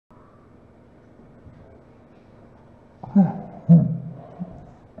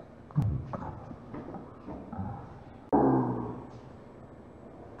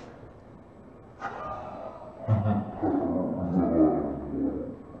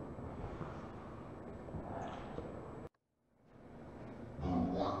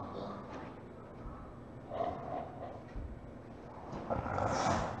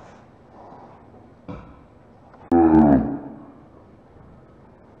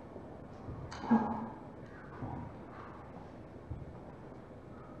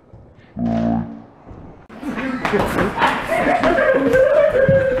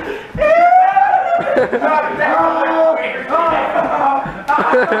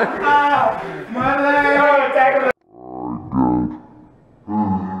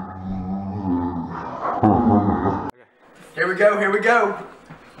Here we go, here we go.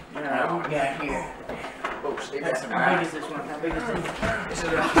 What we got here? Oh, stay back. How big is this one? How big is this? This is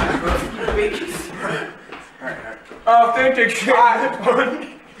the biggest. Alright. Authentic shit. Alright,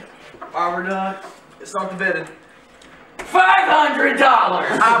 we're done. It's not the bidding. $500!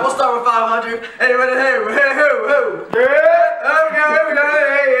 Alright, we'll start with 500. Anybody, hey, who? Yeah! Here we go,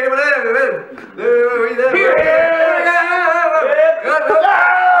 hey, anybody, here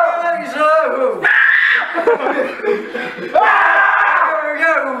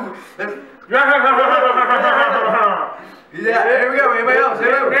yeah, here we go, anybody else?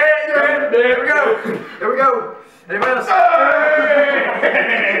 Here we go. Here we go. Anybody else?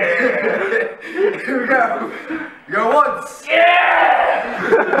 Here we go. Go once. Yeah!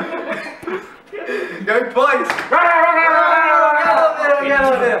 Go twice.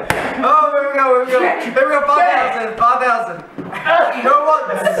 Oh, here we go. Here we go, 5,000. 5,000. Go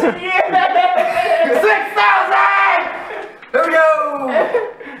once. 6,000! Here we go.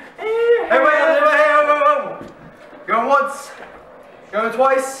 Everybody else, go once. Go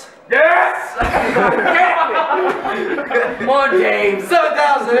twice. Yes! Come on, James.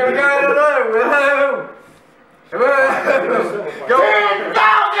 7,000. Here we go. Go.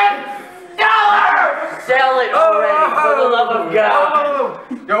 $10,000! Sell it already, for the love of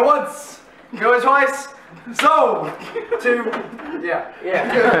God. Go once. Go twice. Sold. Two. Yeah.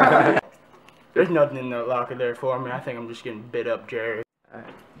 Yeah. There's nothing in the locker there for me. I think I'm just getting bid up, Jerry.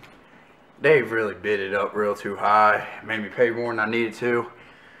 Dave really bid it up real too high. Made me pay more than I needed to.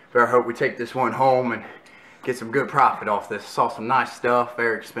 But I hope we take this one home and get some good profit off this. Saw some nice stuff,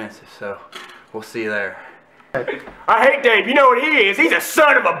 very expensive, so we'll see you there. I hate Dave. You know what he is? He's a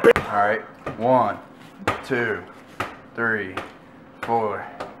son of a bitch. Alright, 1, 2, 3, 4.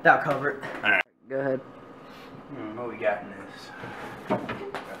 That'll cover it. Alright. Go ahead. What we got in this?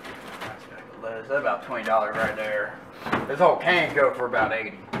 That's about $20 right there. This whole can go for about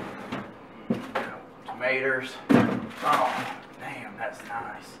 80. Tomatoes. Oh, damn, that's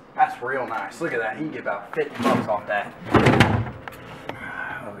nice. That's real nice. Look at that. You can get about 50 bucks off that.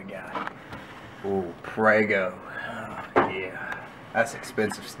 What we got? Ooh, Prego. Oh, yeah. That's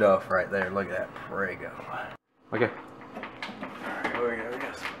expensive stuff right there. Look at that Prego. Okay. Alright, we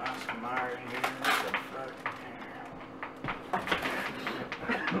got some Oscar Mayer here.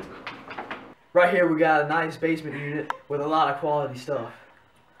 Right here we got a nice basement unit with a lot of quality stuff.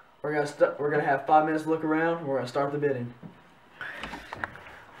 We're gonna have 5 minutes to look around and we're gonna start the bidding.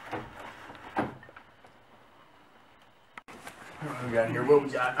 What we got here? What we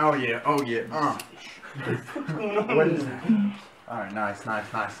got? Oh yeah, oh yeah. What is that? Alright, nice. I'm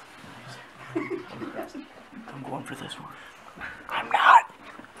going for this one. I'm not.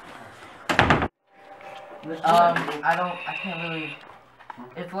 I can't really.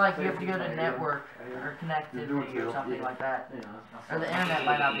 It's like you have to go to network or connected or something like that. Or the internet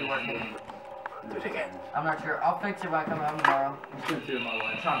might not be working. Do it again. I'm not sure. I'll fix it when I come home tomorrow.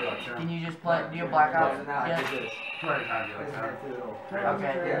 Can you just play? Do you have blackout? Yes. Okay.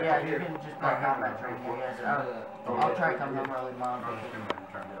 Yeah, you can just black out that train here. Yes. I'll try to come home early tomorrow.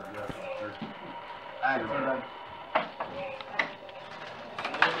 Alright,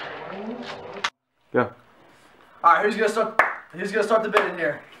 Go. Alright, who's gonna start the bidding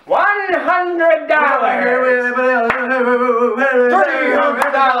here? $100. $300.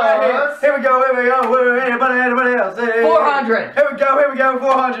 Here we go. Anybody else? 400. Here we go.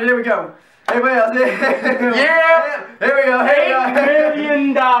 400. Here we go. Anybody else? Yeah. Here we go. $8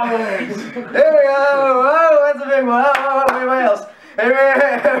 million. Here we go. Oh, that's a big one. Oh, anybody else?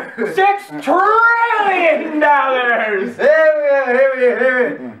 $6 trillion. Here we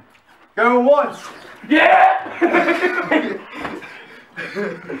go. Go once. Yeah.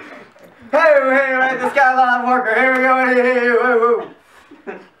 Hey, this guy line worker. Here we go.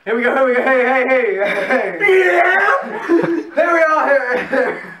 Here we go. Hey. Yeah.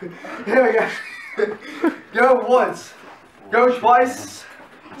 Here we go. Go once. Go twice.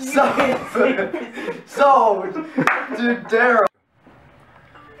 Sold to Daryl.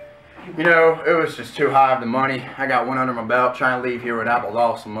 You know, it was just too high of the money. I got one under my belt trying to leave here without the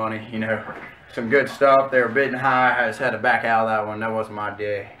loss of money, you know. Some good stuff. They were bidding high. I just had to back out of that one. That wasn't my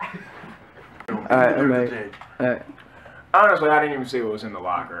day. Alright, mate. Alright. Honestly, I didn't even see what was in the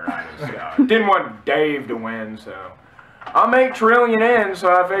locker. I just didn't want Dave to win, so I'm 8 trillion in,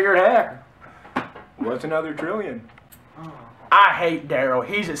 so I figured, heck, what's another trillion? I hate Daryl.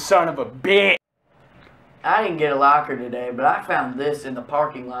 He's a son of a bitch. I didn't get a locker today, but I found this in the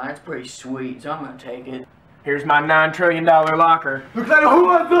parking lot. It's pretty sweet, so I'm gonna take it. Here's my $9 trillion locker. Look like who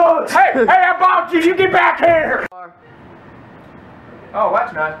I thought. Hey, I bought you. You get back here. Oh,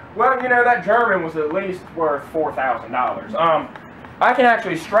 that's nice. Well, you know, that German was at least worth $4,000. I can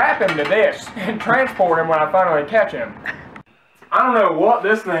actually strap him to this and transport him when I finally catch him. I don't know what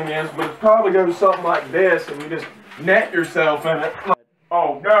this thing is, but it probably goes something like this, and you just net yourself in it.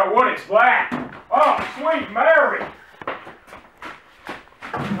 Oh, no, what is that? Oh, sweet Mary!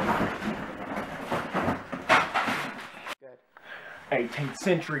 18th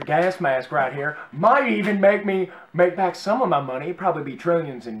century gas mask right here. Might even make me make back some of my money. Probably be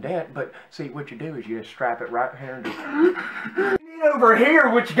trillions in debt, but see, what you do is you just strap it right here and just... Over here,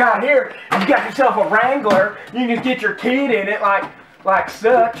 what you got here, you got yourself a Wrangler. You can just get your kid in it like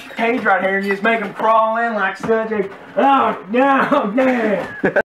such. Cage right here, and you just make him crawl in like such. Oh, no, man.